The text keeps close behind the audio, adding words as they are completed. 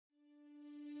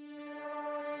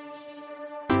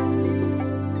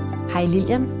Hej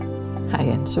Lilian. Hej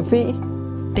Anne-Sophie.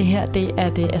 Det her, det er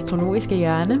det astrologiske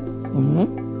hjørne.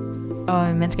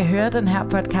 Og man skal høre den her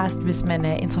podcast, hvis man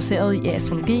er interesseret i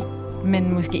astrologi,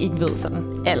 men måske ikke ved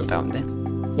sådan alt om det.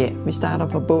 Ja, vi starter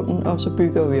fra bunden, og så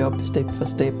bygger vi op step for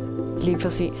step. Lige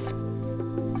præcis.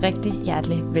 Rigtig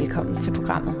hjertelig velkommen til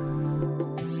programmet.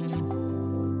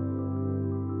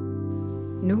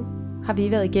 Nu har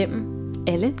vi været igennem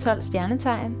alle 12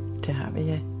 stjernetegn. Det har vi,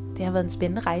 ja. Det har været en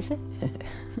spændende rejse.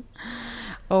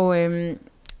 Og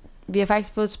vi har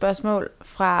faktisk fået et spørgsmål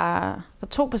fra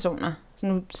 2 personer. Så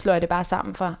nu slår jeg det bare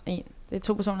sammen for en. Det er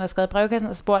 2 personer, der har skrevet brevkassen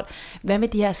og spurgt, hvad med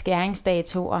de her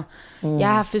skæringsdatoer? Jeg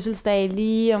har fødselsdag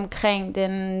lige omkring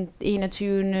den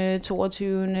 21.,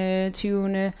 22.,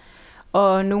 20.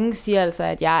 Og nogen siger altså,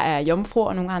 at jeg er jomfru,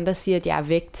 og nogle andre siger, at jeg er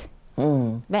vægt.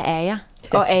 Hvad er jeg?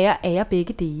 Og er jeg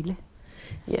begge dele?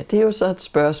 Ja, det er jo så et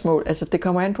spørgsmål. Altså, det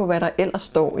kommer an på, hvad der ellers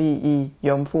står i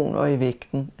jomfruen og i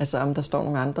vægten. Altså, om der står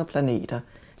nogle andre planeter,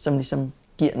 som ligesom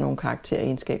giver nogle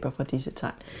karakteregenskaber fra disse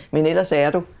tegn. Men ellers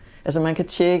er du. Altså, man kan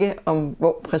tjekke,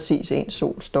 hvor præcis en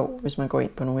sol står, hvis man går ind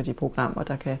på nogle af de programmer,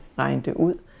 der kan regne det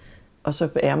ud. Og så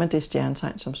er man det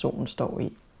stjernetegn, som solen står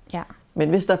i. Ja. Men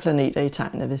hvis der er planeter i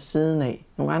tegnet ved siden af,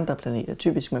 nogle andre planeter,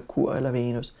 typisk Merkur eller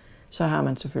Venus, så har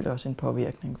man selvfølgelig også en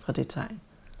påvirkning fra det tegn.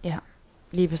 Ja,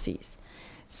 lige præcis.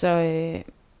 Så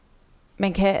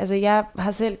man kan, altså jeg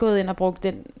har selv gået ind og brugt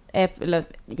den app, eller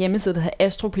hjemmeside, der hedder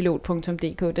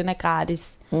astropilot.dk. Den er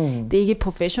gratis. Det er ikke et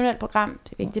professionelt program,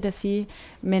 det er vigtigt at sige,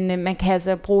 men man kan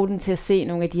altså bruge den til at se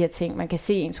nogle af de her ting. Man kan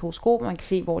se ens horoskop, man kan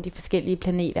se, hvor de forskellige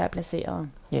planeter er placeret.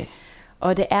 Yeah.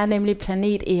 Og det er nemlig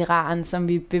planet-eraen, som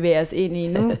vi bevæger os ind i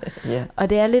nu. Yeah. Og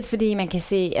det er lidt fordi, man kan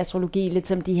se astrologi lidt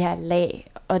som de her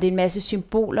lag, og det er en masse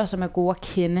symboler, som er gode at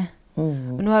kende.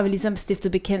 Og nu har vi ligesom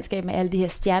stiftet bekendtskab med alle de her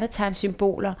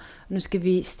stjernetegnsymboler, og nu skal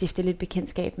vi stifte lidt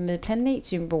bekendtskab med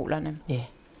planetsymbolerne. Yeah.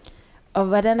 Og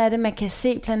hvordan er det, man kan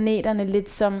se planeterne lidt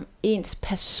som ens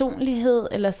personlighed,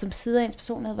 eller som sider af ens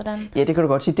personlighed? Hvordan? Ja, det kan du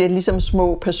godt sige. Det er ligesom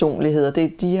små personligheder.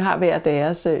 De har hver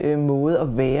deres måde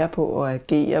at være på og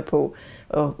agere på,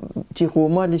 og de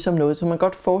rummer ligesom noget, så man kan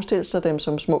godt forestille sig dem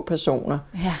som små personer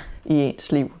i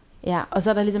ens liv. Ja, og så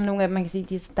er der ligesom nogle af dem, man kan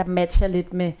sige, der matcher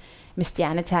lidt med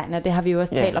stjernetegn, og det har vi jo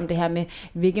også talt om det her med,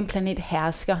 hvilken planet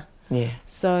hersker.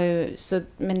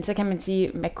 Men så kan man sige,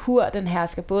 at Merkur, den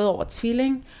hersker både over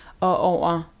Tvilling og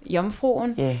over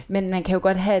Jomfruen, men man kan jo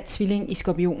godt have Tvilling i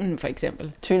Skorpionen, for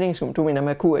eksempel. Tvilling, du mener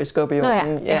Merkur i Skorpionen?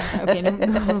 Nå ja, okay,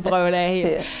 nu prøver jeg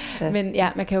helt. Men ja,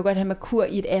 man kan jo godt have Merkur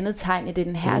i et andet tegn, i det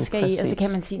den hersker i, og så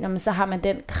kan man sige, så har man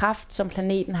den kraft, som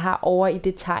planeten har over i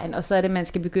det tegn, og så er det, man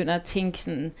skal begynde at tænke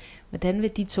sådan, hvordan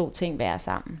vil de 2 ting være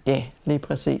sammen? Ja, lige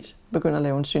præcis. Begynder at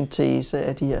lave en syntese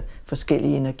af de her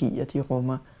forskellige energier, de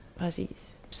rummer. Præcis.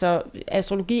 Så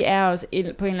astrologi er også på en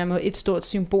eller anden måde et stort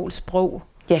symbolsprog.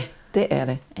 Ja, det er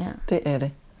det. Ja. Det er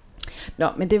det. Nå,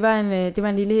 men det var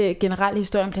en lille generel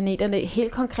historie om planeterne.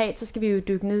 Helt konkret, så skal vi jo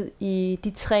dykke ned i de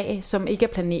 3, som ikke er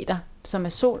planeter, som er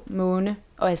sol, måne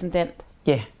og ascendant.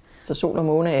 Ja, så sol og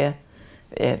måne er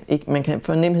ikke, man kan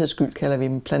for nemheds skyld kalder vi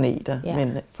dem planeter,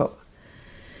 men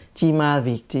de er meget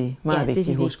vigtige,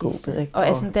 vigtige i horoskopet. Ikke? Og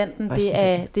ascendanten,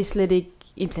 det er slet ikke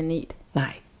en planet.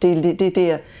 Nej, det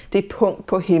er punkt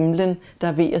på himlen, der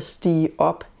er ved at stige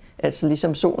op. Altså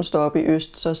ligesom solen står op i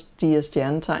øst, så stiger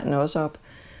stjernetegnene også op.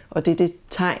 Og det er det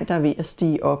tegn, der er ved at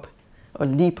stige op. Og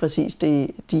lige præcis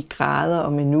de grader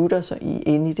og minutter så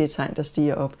inde i det tegn, der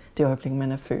stiger op, det øjeblik,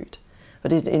 man er født. Og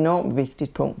det er et enormt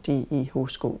vigtigt punkt i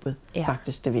horoskopet.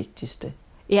 Faktisk det vigtigste.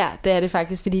 Ja, det er det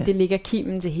faktisk, fordi det ligger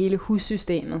kimen til hele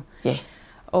hussystemet. Ja.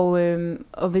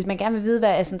 Og hvis man gerne vil vide, hvad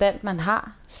ascendant man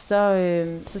har, så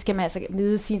skal man altså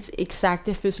vide sin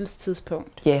eksakte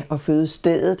fødselstidspunkt. Ja, og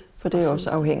fødestedet, for det er også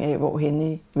afhængigt af, hvorhen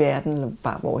i verden, eller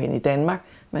bare hvorhen i Danmark,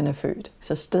 man er født.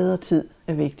 Så sted og tid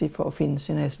er vigtigt for at finde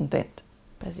sin ascendant.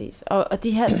 Præcis. Og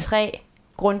de her 3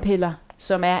 grundpiller,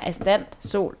 som er ascendant,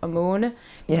 sol og måne,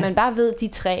 hvis man bare ved de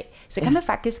 3, så kan man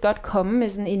faktisk godt komme med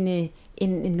sådan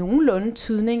en nogenlunde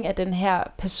tydning af den her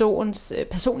persons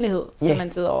personlighed, som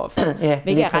man sidder overfor,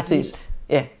 hvilket er ret vildt.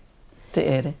 Ja, det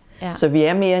er det. Ja. Så vi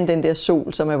er mere end den der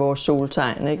sol, som er vores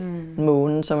soltegn, ikke?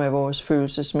 Månen, som er vores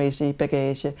følelsesmæssige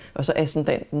bagage, og så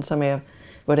ascendanten, som er,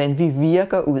 hvordan vi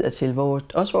virker udadtil,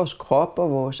 også vores krop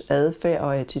og vores adfærd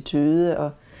og attitude,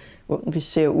 og hvordan vi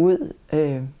ser ud,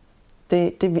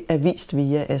 det er vist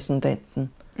via ascendanten.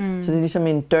 Så det er ligesom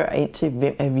en dør ind til,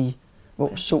 hvem er vi,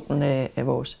 hvor solen er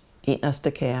vores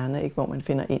inderste kerne, ikke? Hvor man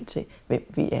finder ind til, hvem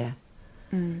vi er.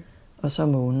 Og så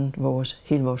månen,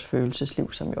 hele vores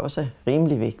følelsesliv, som jo også er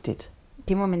rimelig vigtigt.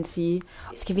 Det må man sige.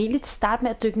 Skal vi egentlig starte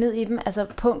med at dykke ned i dem, altså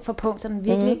punkt for punkt, sådan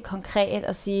virkelig konkret,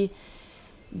 og sige,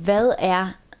 hvad er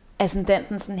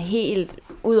ascendanten sådan helt,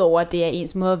 ud over det er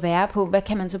ens måde at være på, hvad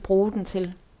kan man så bruge den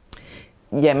til?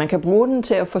 Ja, man kan bruge den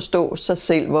til at forstå sig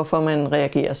selv, hvorfor man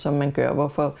reagerer, som man gør,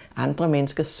 hvorfor andre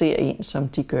mennesker ser en, som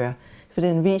de gør. For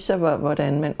den viser,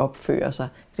 hvordan man opfører sig.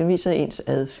 Den viser ens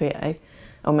adfærd, ikke?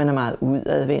 Om man er meget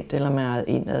udadvendt eller meget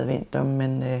indadvendt, om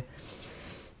man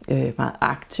er meget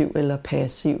aktiv eller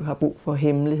passiv, har brug for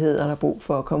hemmelighed eller brug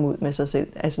for at komme ud med sig selv.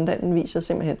 Ascendanten viser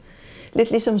simpelthen,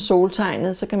 lidt ligesom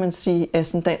soltegnet, så kan man sige, at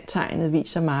ascendanttegnet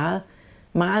viser meget,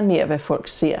 meget mere, hvad folk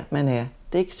ser, man er.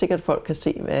 Det er ikke sikkert, at folk kan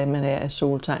se, hvad man er af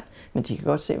soltegn, men de kan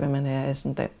godt se, hvad man er af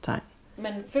ascendanttegn.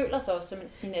 Man føler sig også som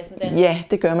sin ascendant? Ja,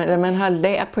 det gør man. Man har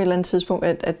lært på et eller andet tidspunkt,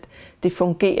 at det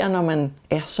fungerer, når man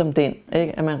er som den.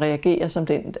 Ikke? At man reagerer som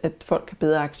den, at folk kan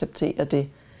bedre acceptere det.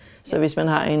 Så hvis man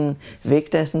har en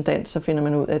vægtascendant, så finder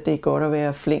man ud af, at det er godt at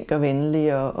være flink og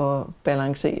venlig og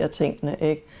balancere tingene.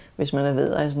 Ikke? Hvis man er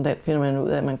vædderascendant, finder man ud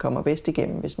af, at man kommer bedst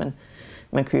igennem, hvis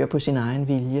man kører på sin egen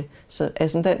vilje. Så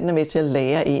ascendanten er med til at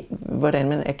lære en, hvordan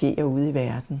man agerer ude i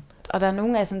verden. Og der er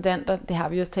nogle ascendanter, det har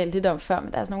vi også talt lidt om før,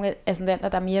 men der er nogle ascendanter,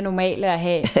 der er mere normale at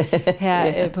have her,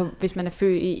 ja. Hvis man er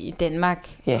født i Danmark,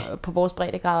 ja. På vores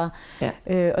breddegrader.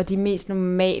 Ja. Og de mest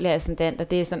normale ascendanter,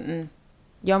 det er sådan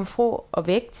jomfru og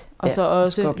vægt, og ja, så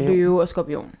også skorpion. Løve og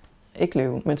skorpion. Ikke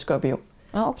løve, men skorpion.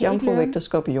 Okay, jomfru, vægt og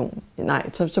skorpion. Nej,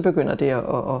 så begynder det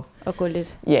at gå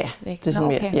lidt væk. Det er sådan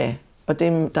mere, ja. Og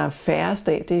det, der er færrest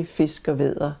af, det er fisk og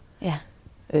vædder. Ja.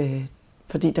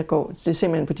 Fordi det er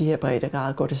simpelthen på de her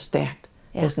breddegrader går det stærkt.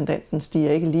 Ja. Ascendanten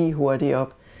stiger ikke lige hurtigt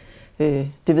op.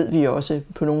 Det ved vi jo også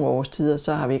på nogle årstider,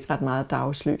 så har vi ikke ret meget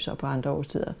dagslys, og på andre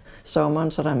årstider.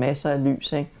 Sommeren, så der er masser af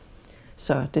lys, ikke?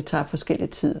 Så det tager forskellig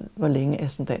tid, hvor længe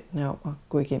ascendanten er om at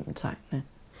gå igennem tegnene.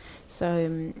 Så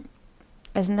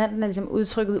ascendanten er ligesom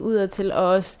udtrykket udadtil, og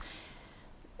også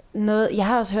noget, jeg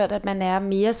har også hørt, at man er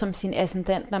mere som sin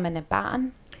ascendant, når man er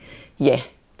barn. Ja,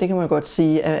 det kan man godt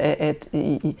sige, at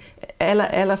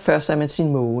allerførst er man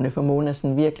sin måne, for månen er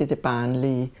sådan virkelig det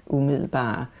barnlige,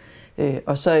 umiddelbare.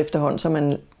 Og så efterhånden, så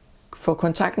man får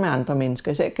kontakt med andre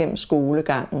mennesker, især gennem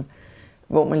skolegangen,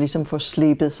 hvor man ligesom får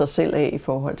slippet sig selv af i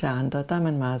forhold til andre, der er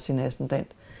man meget sin ascendant.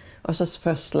 Og så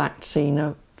først langt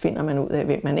senere finder man ud af,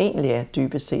 hvem man egentlig er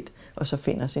dybest set, og så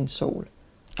finder sin sol.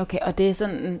 Okay, og det er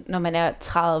sådan, når man er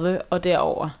 30 og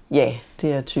derover? Ja,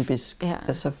 det er typisk. Ja.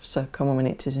 Altså, så kommer man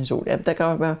ind til sin sol. Ja, der kan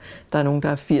godt være, der er nogen, der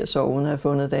er 80 år uden at have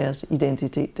fundet deres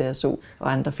identitet, deres sol,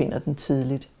 og andre finder den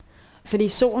tidligt. Fordi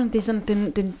solen, det er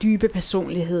sådan den dybe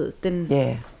personlighed, den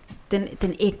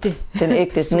ægte. Den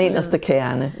ægte, den inderste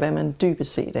kerne, hvad man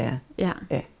dybest set er. Ja.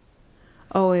 Ja.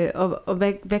 Og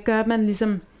hvad gør man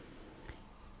ligesom,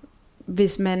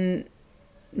 hvis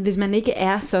man ikke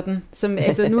er sådan, som,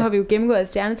 altså nu har vi jo gennemgået et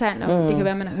stjernetegn, og det kan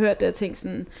være, at man har hørt det og tænkt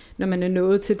sådan, når man er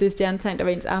nået til det stjernetegn, der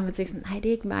var ens arm, og tænkt sådan, nej, det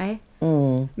er ikke mig.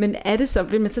 Men er det så,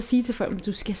 vil man så sige til folk, at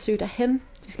du skal søge dig hen,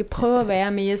 du skal prøve at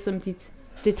være mere som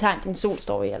det tegn, din sol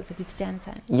står i, altså dit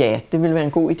stjernetegn? Ja, det vil være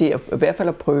en god idé, i hvert fald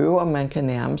at prøve, om man kan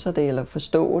nærme sig det, eller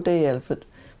forstå det, eller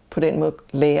på den måde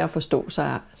lære at forstå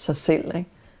sig selv, ikke?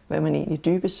 Hvad man egentlig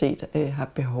dybest set har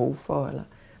behov for, eller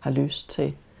har lyst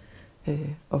til,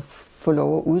 og få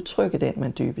lov at udtrykke den,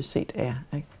 man dybest set er,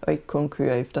 ikke? Og ikke kun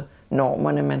køre efter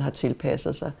normerne, man har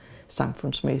tilpasset sig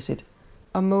samfundsmæssigt.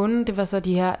 Og månen, det var så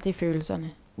det er følelserne?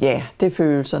 Ja, det er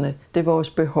følelserne, det er vores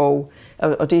behov,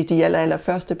 og det er de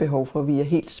allerførste behov, for vi er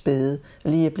helt spæde,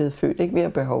 og lige er blevet født, ikke? Vi har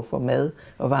behov for mad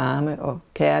og varme og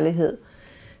kærlighed,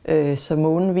 så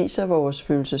månen viser vores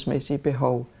følelsesmæssige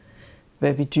behov,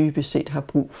 hvad vi dybest set har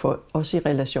brug for, også i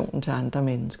relationen til andre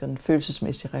mennesker, den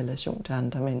følelsesmæssige relation til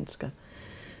andre mennesker.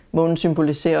 Månen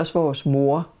symboliserer også vores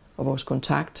mor og vores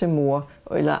kontakt til mor,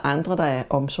 eller andre, der er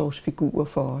omsorgsfigurer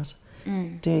for os.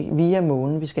 Det er via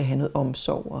månen, vi skal have noget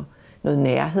omsorg og noget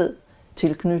nærhed,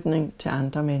 tilknytning til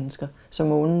andre mennesker. Så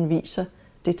månen viser,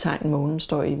 det tegn månen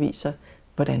står i, viser,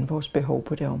 hvordan vores behov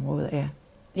på det område er.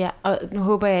 Ja, og nu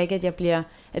håber jeg ikke, at det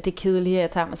er kedeligt, at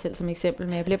jeg tager mig selv som eksempel,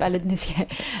 men jeg bliver bare lidt nysgerrig.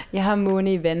 Jeg har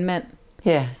måne i vandmand.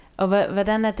 Ja. Og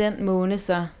hvordan er den måne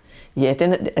så? Ja,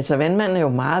 vandmanden er jo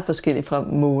meget forskellig fra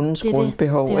månens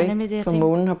grundbehov. Det er det, for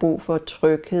månen har brug for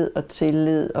tryghed og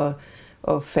tillid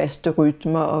og faste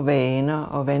rytmer og vaner,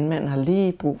 og vandmanden har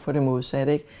lige brug for det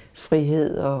modsatte, ikke?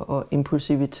 Frihed og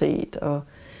impulsivitet, og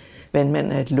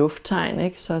vandmanden er et lufttegn,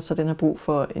 ikke? Så den har brug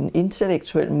for en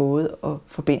intellektuel måde at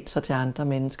forbinde sig til andre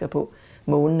mennesker på.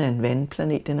 Månen er en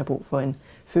vandplanet, den har brug for en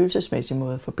følelsesmæssig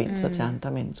måde at forbinde sig til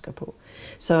andre mennesker på.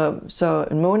 Så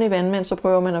en måne i vandmand, så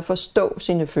prøver man at forstå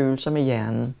sine følelser med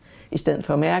hjernen, i stedet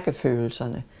for at mærke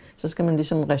følelserne. Så skal man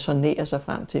ligesom resonere sig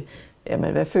frem til,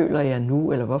 jamen, hvad føler jeg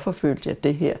nu, eller hvorfor følte jeg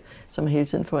det her, så man hele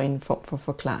tiden får en form for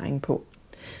forklaring på.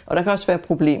 Og der kan også være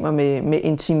problemer med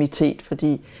intimitet,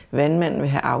 fordi vandmanden vil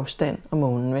have afstand, og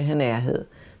månen vil have nærhed.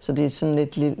 Så det er sådan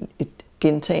et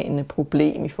gentagende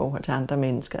problem i forhold til andre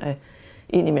mennesker, at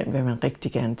indimellem vil man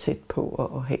rigtig gerne tæt på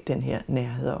og have den her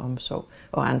nærhed og omsorg.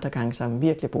 Og andre gange så har man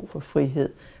virkelig brug for frihed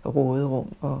og råderum,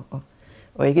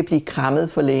 og ikke blive krammet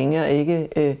for længe, og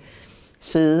ikke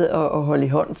sidde og holde i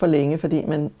hånd for længe, fordi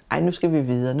nu skal vi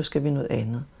videre, nu skal vi noget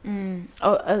andet.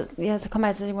 Og ja, så kommer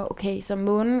jeg til at tænke, okay, så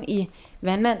månen i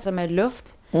vandmand, som er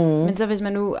luft, men så hvis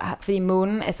man nu har, fordi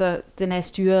månen, altså den er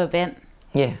styret af vand,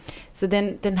 så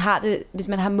den har det, hvis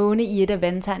man har måne i et af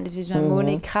vandtegnene, hvis man har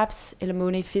måne i krebs, eller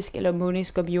måne i fisk, eller måne i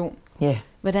skorpion,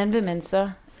 hvordan vil man så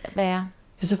være?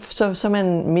 Så er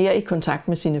man mere i kontakt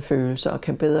med sine følelser, og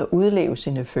kan bedre udleve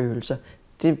sine følelser.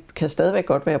 Det kan stadigvæk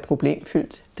godt være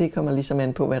problemfyldt. Det kommer ligesom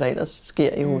an på, hvad der ellers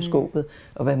sker i horoskopet,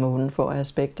 og hvad månen får af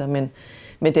aspekter.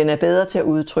 Men den er bedre til at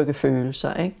udtrykke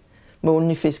følelser, ikke?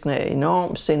 Månen i fisken er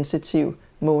enormt sensitiv.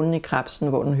 Månen i krebsen,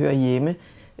 hvor den hører hjemme,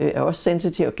 er også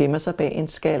sensitiv og gemmer sig bag en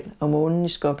skal. Og månen i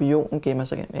skorpionen gemmer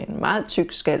sig bag en meget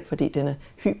tyk skal, fordi den er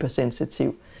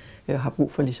hypersensitiv og har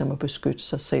brug for ligesom at beskytte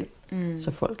sig selv,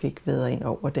 så folk ikke væder ind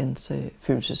over dens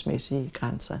følelsesmæssige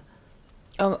grænser.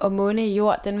 Og måne i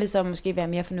jord, den vil så måske være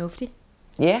mere fornuftig?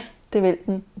 Ja, det vil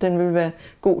den. Den vil være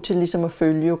god til ligesom at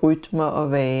følge rytmer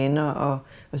og vaner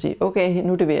og sige, okay,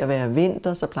 nu er det ved at være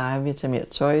vinter, så plejer vi at tage mere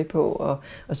tøj på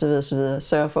og så videre, så videre.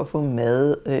 Sørge for at få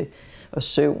mad og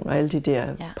søvn og alle de der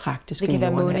praktiske ting. Det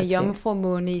kan være måne i jomfru,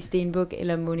 måne i stenbuk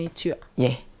eller måne i tyr.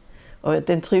 Ja, og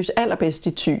den trives allerbedst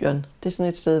i tyren. Det er sådan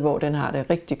et sted, hvor den har det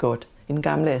rigtig godt. I den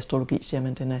gamle astrologi siger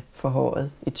man, at den er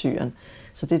forhøjet i tyren.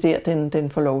 Så det er der, den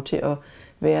får lov til at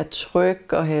være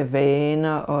tryg og have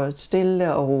vaner og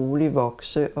stille og roligt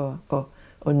vokse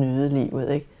og nyde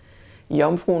livet, ikke?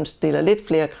 Jomfruen stiller lidt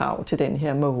flere krav til den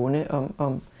her måne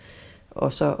om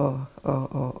også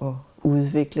at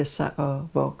udvikle sig og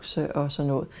vokse og sådan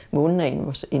noget. Månen er en af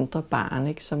vores indre barn,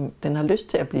 ikke? Som den har lyst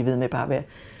til at blive ved med bare at være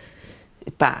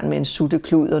et barn med en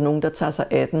sutteklud og nogen, der tager sig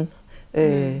af den.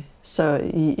 Så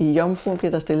i Jomfruen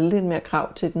bliver der stillet lidt mere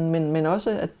krav til den, men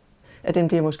også at den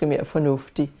bliver måske mere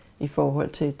fornuftig i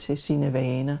forhold til sine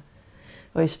vaner.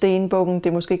 Og i stenbukken, det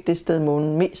er måske ikke det sted,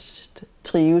 månen mest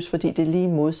trives, fordi det er lige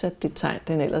modsat det tegn,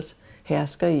 den ellers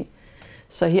hersker i.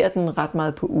 Så her er den ret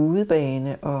meget på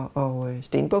udebane, og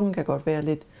stenbukken kan godt være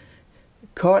lidt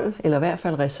kold, eller i hvert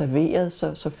fald reserveret,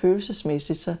 så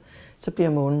følelsesmæssigt, så bliver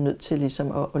månen nødt til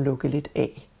ligesom at lukke lidt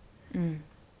af.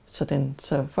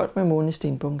 Så folk med månen i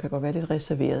stenbukken kan godt være lidt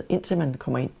reserveret, indtil man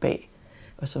kommer ind bag,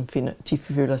 og de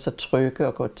føler sig trygge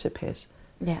og godt tilpas.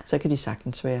 Ja. Så kan de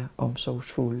sagtens være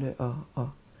omsorgsfulde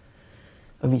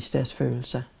og vise deres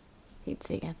følelser. Helt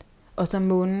sikkert. Og så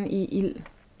månen i ild.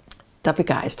 Der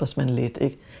begejstres man lidt,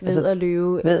 ikke? Ved at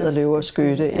løbe. Ved at løbe og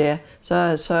skytte, ja.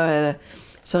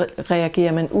 Så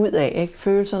reagerer man ud af, ikke?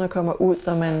 Følelserne kommer ud,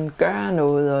 og man gør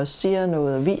noget og siger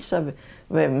noget og viser,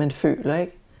 hvad man føler,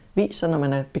 ikke? Viser, når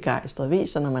man er begejstret,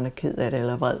 viser, når man er ked af det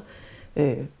eller vred.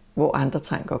 Hvor andre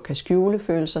tegn godt kan skjule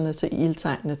følelserne, så i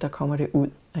ildtegnene, der kommer det ud,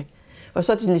 ikke? Og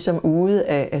så er de ligesom ude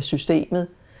af systemet.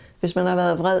 Hvis man har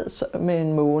været vred med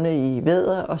en måne i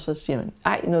vædder, og så siger man,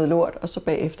 ej, noget lort, og så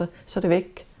bagefter, så er det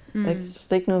væk. Ikke? Så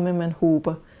det er ikke noget med, at man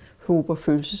hober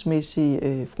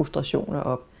følelsesmæssige frustrationer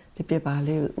op. Det bliver bare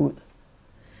lavet ud.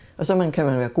 Og så kan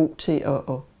man være god til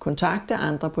at kontakte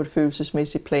andre på et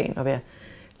følelsesmæssigt plan, og være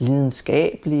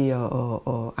lidenskabelig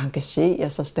og engagere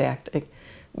sig stærkt. Ikke?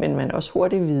 Men man er også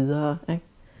hurtigt videre, ikke?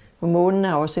 Og månen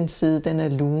er også en side, den er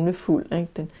lunefuld.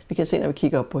 Ikke? Vi kan se, når vi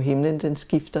kigger op på himlen, den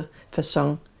skifter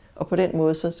facon. Og på den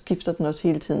måde, så skifter den også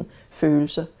hele tiden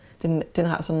følelser. Den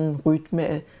har sådan en rytme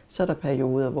af, så er der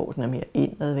perioder, hvor den er mere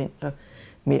indadvendt og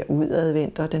mere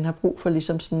udadvendt. Og den har brug for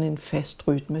ligesom sådan en fast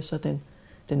rytme, så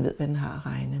den ved, hvad den har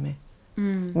at regne med.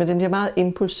 Men den bliver meget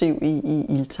impulsiv i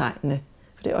ildtegnene.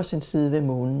 For det er også en side ved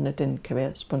månen, at den kan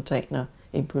være spontan og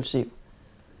impulsiv.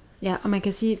 Ja, og man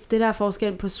kan sige, at det der er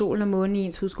forskel på solen og månen i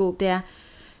ens horoskop, det er,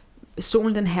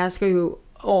 solen den hersker jo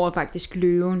over faktisk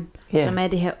løven, som er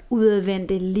det her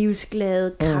udadvendte,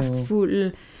 livsglade,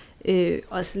 kraftfulde,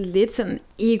 også lidt sådan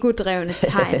egodrevne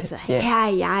tegn. Altså, her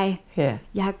er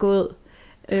jeg har gået.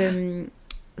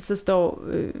 Så står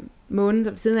månen,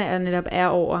 som siden af netop er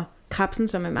over krebsen,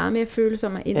 som er meget mere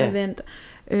følsom og indadvendt,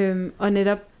 og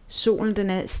netop solen, den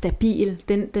er stabil.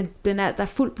 Der er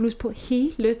fuld blus på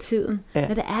hele tiden. Ja.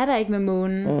 Men det er der ikke med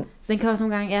månen. Så den kan også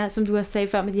nogle gange, som du har sagt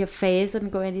før, med de her faser,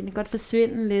 den kan godt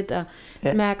forsvinde lidt, og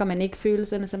så mærker man ikke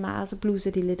følelserne så meget, så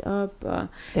bluser de lidt op. Og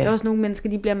der er også nogle mennesker,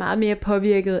 de bliver meget mere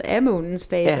påvirket af månens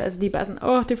faser. Altså de er bare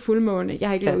sådan, det er fuldmåne, jeg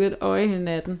har ikke lukket et øje hele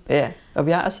natten. Ja, og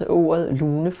vi har altså ordet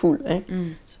lunefuld,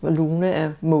 ikke? Så lune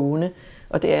er måne,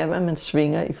 Og det er, hvad man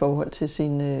svinger i forhold til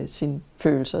sine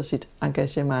følelser og sit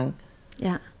engagement.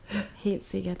 Ja, helt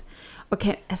sikkert. Og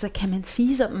kan man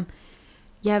sige sådan,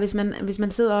 ja, hvis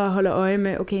man sidder og holder øje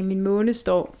med, okay, min måne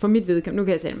står, for mit vedkommende, nu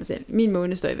kan jeg sige mig selv, min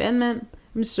måne står i vandmand,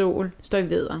 min sol står i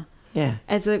vædder. Ja.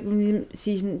 Altså,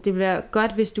 sige sådan, det ville være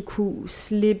godt, hvis du kunne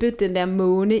slippe den der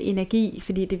måne-energi,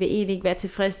 fordi det vil egentlig ikke være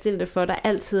tilfredsstillende for dig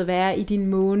altid at være i din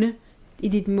måne, i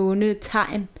dit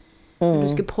månetegn. Du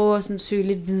skal prøve at sådan søge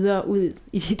lidt videre ud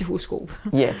i dit horoskop.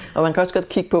 Ja, og man kan også godt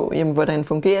kigge på, jamen, hvordan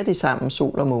fungerer de sammen,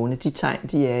 sol og måne, de tegn,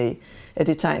 de er i. Er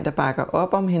det tegn, der bakker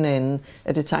op om hinanden?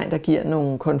 Er det tegn, der giver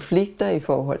nogle konflikter i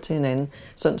forhold til hinanden?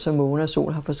 Sådan så måne og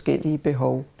sol har forskellige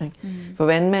behov. Ikke? For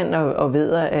vandmand og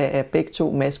vædder er begge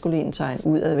to maskuline tegn,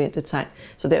 udadvendte tegn,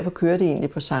 så derfor kører de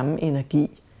egentlig på samme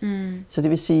energi. Så det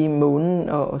vil sige, at månen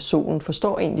og solen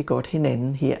forstår egentlig godt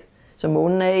hinanden her. Så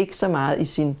månen er ikke så meget i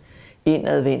sin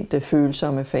indadvendte,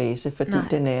 følsomme fase, fordi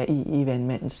den er i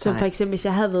vandmandens tegn. Så for eksempel, hvis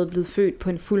jeg havde været blevet født på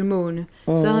en fuldmåne,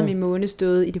 så havde min måne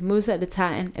stået i det modsatte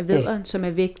tegn af vædderen, som er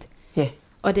vægt. Ja.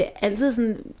 Og det er altid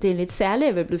sådan, det er lidt særligt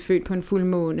at være blevet født på en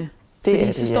fuldmåne. Det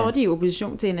fordi så står de i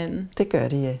opposition til hinanden. Det gør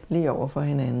de, ja. Lige over for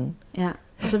hinanden. Ja,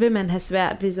 og så vil man have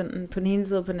svært ved sådan på den ene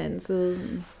side og på den anden side.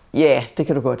 Ja, det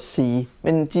kan du godt sige.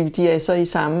 Men de er så i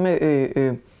samme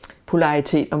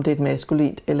polaritet, om det er et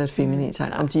maskulint eller et feminint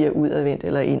tegn, om de er udadvendt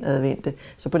eller indadvendte.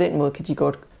 Så på den måde kan de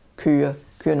godt køre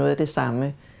noget af det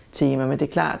samme tema. Men det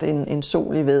er klart, at en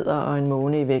sol i vædder og en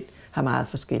måne i vægt har meget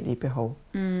forskellige behov.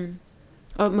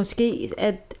 Og måske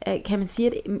kan man sige,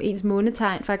 at ens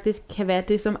månetegn faktisk kan være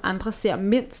det, som andre ser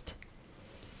mindst.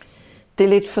 Det er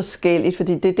lidt forskelligt,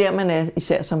 fordi det er der, man er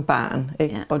især som barn.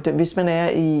 Ikke? Ja. Og hvis man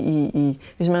er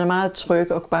hvis man er meget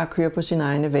tryg og bare kører på sine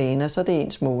egne vaner, så er det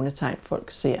ens månetegn,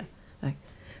 folk ser. Ikke?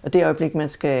 Og det øjeblik, man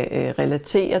skal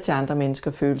relatere til andre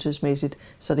mennesker følelsesmæssigt,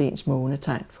 så er det ens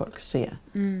månetegn, folk ser.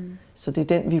 Så det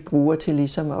er den, vi bruger til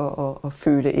ligesom at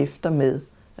føle efter med.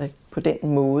 Ikke? På den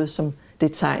måde, som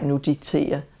det tegn nu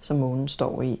dikterer, som månen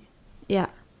står i. Ja.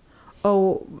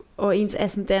 Og ens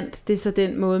ascendant, det er så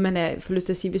den måde, man er, for lyst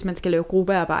til at sige, hvis man skal lave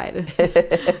gruppearbejde.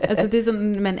 Altså det er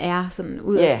sådan, man er sådan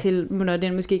udad til, når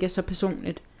det måske ikke er så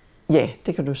personligt. Ja,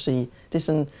 det kan du sige. Det er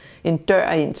sådan en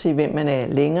dør ind til, hvem man er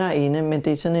længere inde, men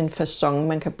det er sådan en facon,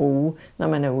 man kan bruge, når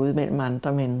man er ude mellem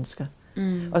andre mennesker.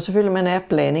 Og selvfølgelig, man er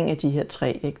blanding af de her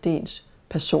tre. Ikke? Det er ens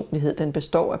personlighed. Den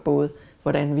består af både,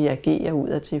 hvordan vi agerer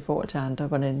udad til i forhold til andre,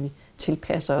 hvordan vi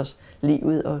tilpasser os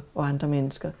livet og andre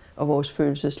mennesker, og vores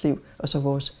følelsesliv, og så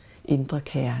vores indre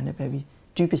kerne, hvad vi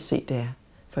dybest set er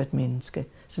for et menneske.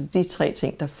 Så det er de tre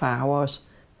ting, der farver os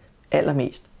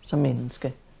allermest som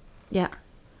menneske. Ja.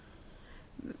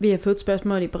 Vi har fået et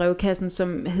spørgsmål i brevkassen,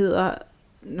 som hedder,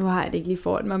 nu har jeg det ikke lige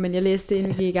foran mig, men jeg læste det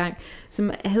inden vi gik i gang,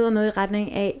 som hedder noget i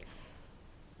retning af,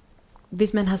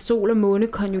 hvis man har sol- og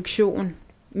månekonjunktion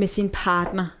med sin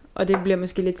partner, og det bliver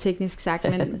måske lidt teknisk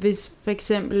sagt, men hvis for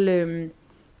eksempel,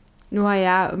 nu har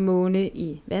jeg måne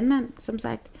i vandmand, som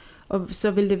sagt, og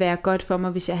så ville det være godt for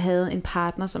mig, hvis jeg havde en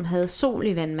partner, som havde sol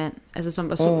i vandmand, altså som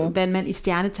var vandmand i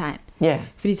stjernetegn. Yeah.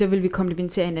 Fordi så ville vi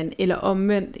komplementere hinanden. Eller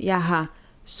omvendt, jeg har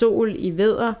sol i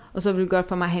vædder, og så ville det godt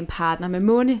for mig at have en partner med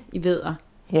måne i vædder.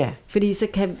 Yeah. Fordi så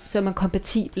er man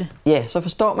kompatible. Ja, så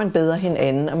forstår man bedre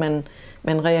hinanden, og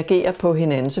man reagerer på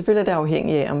hinanden. Selvfølgelig er det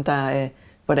afhængigt af, om der er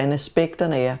hvordan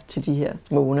aspekterne er til de her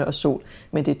måne og sol.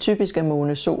 Men det er typisk, at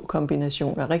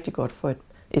måne-sol-kombination er rigtig godt for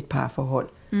et parforhold.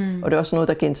 Og det er også noget,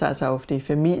 der gentager sig ofte i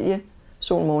familie.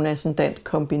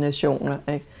 Sol-måne-ascendant-kombinationer.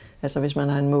 Ikke? Altså hvis man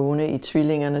har en måne i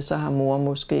tvillingerne, så har mor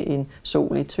måske en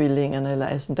sol i tvillingerne, eller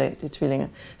ascendant i tvillinger.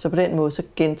 Så på den måde, så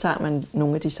gentager man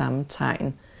nogle af de samme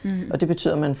tegn. Og det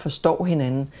betyder, at man forstår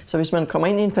hinanden. Så hvis man kommer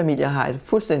ind i en familie og har et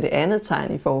fuldstændig andet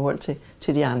tegn i forhold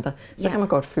til de andre, så kan man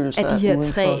godt føle sig udenfor. Af de her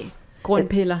udenfor. tre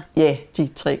grundpiller. Ja, de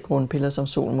tre grundpiller, som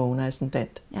sol, måne og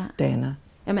ascendant danner.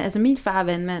 Jamen altså min far er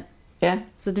vandmand. Ja.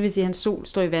 Så det vil sige, at hans sol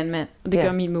står i vandmand, og det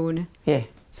gør min måne. Ja.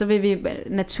 Så vil vi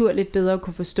naturligt bedre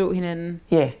kunne forstå hinanden.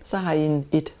 Ja, så har I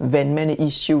et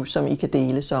vandmande-issue, som I kan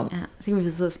deles om. Ja, så kan vi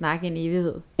sidde og snakke i en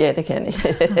evighed. Ja, det kan I.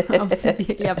 Om så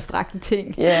virkelig abstrakte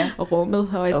ting. Ja. Og rummet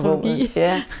og astrologi.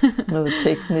 Ja, noget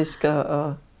teknisk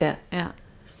og ja.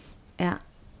 Ja.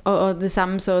 Og det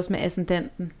samme så også med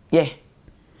ascendanten. Ja.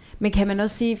 Men kan man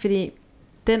også sige, fordi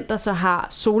den, der så har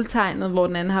soltegnet, hvor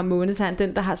den anden har månetegn,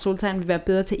 den, der har soltegnet, vil være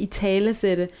bedre til at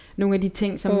italesætte nogle af de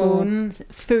ting, som månen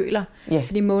føler. Yeah.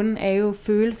 Fordi månen er jo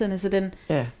følelserne, så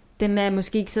den er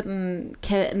måske ikke sådan,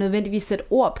 kan nødvendigvis sætte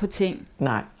ord på ting.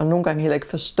 Nej, og nogle gange heller ikke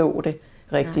forstå det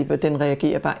rigtigt, for den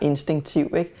reagerer bare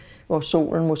instinktivt, ikke? Hvor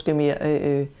solen måske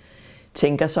mere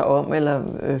tænker sig om, eller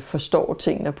forstår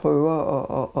tingene og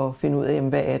prøver at finde ud af,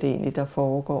 hvad er det egentlig, der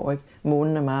foregår. Ikke?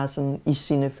 Månen er meget sådan i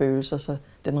sine følelser, så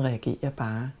den reagerer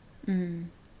bare. Mm.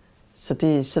 Så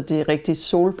det er rigtigt,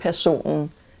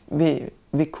 solpersonen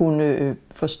vil kunne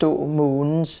forstå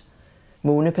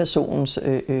månepersonens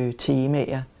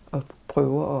temaer og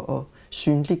prøve at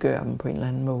synliggøre dem på en eller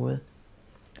anden måde.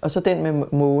 Og så den med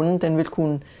månen, den vil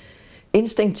kunne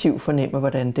instinktivt fornemme,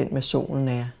 hvordan den med solen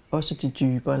er. Også de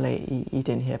dybere lag i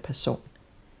den her person.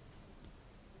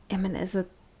 Jamen altså,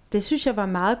 det synes jeg var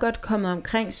meget godt kommet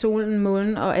omkring solen,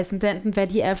 månen og ascendanten, hvad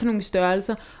de er for nogle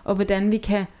størrelser, og hvordan vi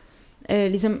kan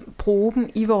ligesom bruge dem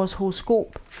i vores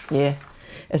horoskop. Ja,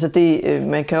 altså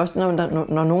man kan også,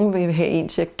 når nogen vil have en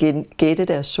til at gætte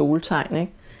deres soltegn,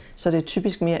 ikke? Så er det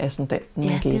typisk mere ascendanten,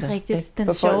 man gætter. Ja, det er rigtigt. Ikke?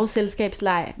 Den sjove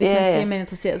selskabsleg, hvis man siger, man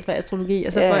interesserer sig for astrologi,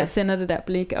 og så folk sender det der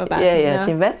blik. Og bare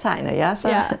siger, hvad tegner jeg så?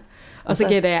 Ja. Og så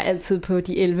gætter jeg altid på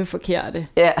de 11 forkerte.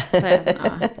 Ja,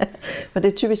 og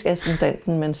det er typisk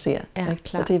ascendanten, man ser. Ja,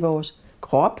 klart. Og det er vores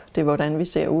krop, det er hvordan vi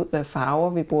ser ud, hvad farver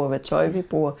vi bruger, hvad tøj vi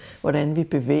bruger, hvordan vi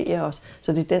bevæger os.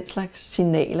 Så det er den slags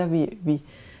signaler, vi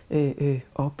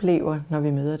oplever, når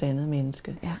vi møder et andet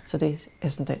menneske. Ja. Så det er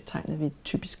ascendanttegnet, vi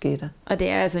typisk gætter. Og det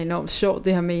er altså enormt sjovt,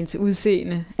 det her med ens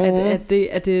udseende. At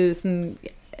det er sådan,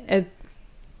 at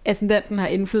ascendanten har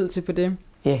indflydelse på det.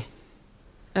 Ja.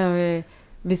 Og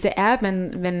hvis det er, at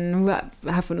man nu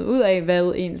har fundet ud af,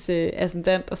 hvad ens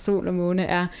ascendant og sol og måne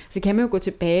er, så kan man jo gå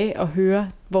tilbage og høre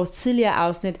vores tidligere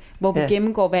afsnit, hvor vi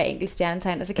gennemgår hver enkelt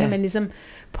stjernetegn, og så kan man ligesom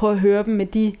prøve at høre dem med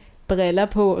de briller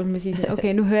på, og man siger sådan,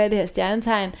 okay, nu hører jeg det her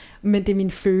stjernetegn, men det er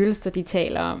mine følelser, de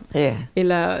taler om. Ja.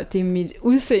 Eller det er mit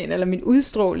udseende, eller min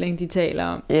udstråling, de taler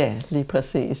om. Ja, lige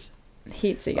præcis.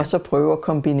 Helt sikkert. Og så prøve at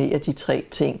kombinere de 3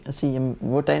 ting, og sige, jamen,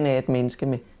 hvordan er et menneske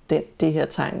med det her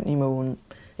tegn i månen,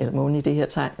 eller månen i det her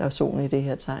tegn, og solen i det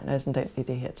her tegn, og ascendant i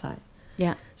det her tegn.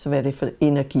 Ja. Så hvad er det for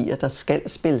energier, der skal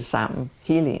spille sammen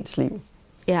hele ens liv?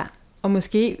 Ja, og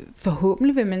måske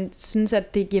forhåbentlig vil man synes,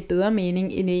 at det giver bedre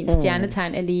mening end en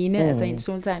stjernetegn alene, altså en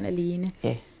soltegn alene.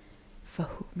 Ja.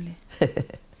 Forhåbentlig.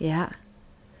 Ja.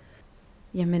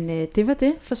 Jamen, det var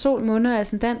det for sol, måne og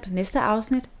ascendant. Næste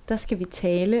afsnit, der skal vi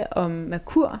tale om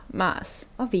Merkur, Mars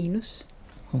og Venus.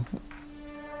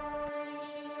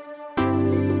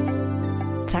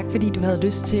 Tak fordi du havde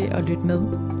lyst til at lytte med.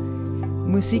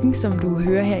 Musikken, som du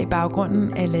hører her i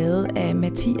baggrunden, er lavet af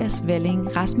Mathias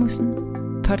Walling Rasmussen.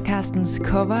 Podcastens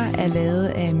cover er lavet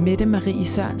af Mette Marie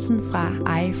Sørensen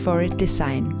fra I For It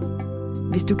Design.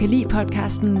 Hvis du kan lide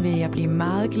podcasten, vil jeg blive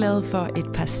meget glad for et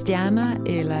par stjerner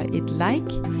eller et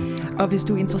like. Og hvis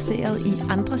du er interesseret i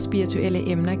andre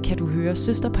spirituelle emner, kan du høre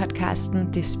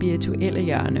søsterpodcasten Det Spirituelle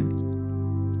Hjørne.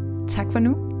 Tak for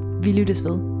nu. Vi lyttes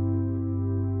ved.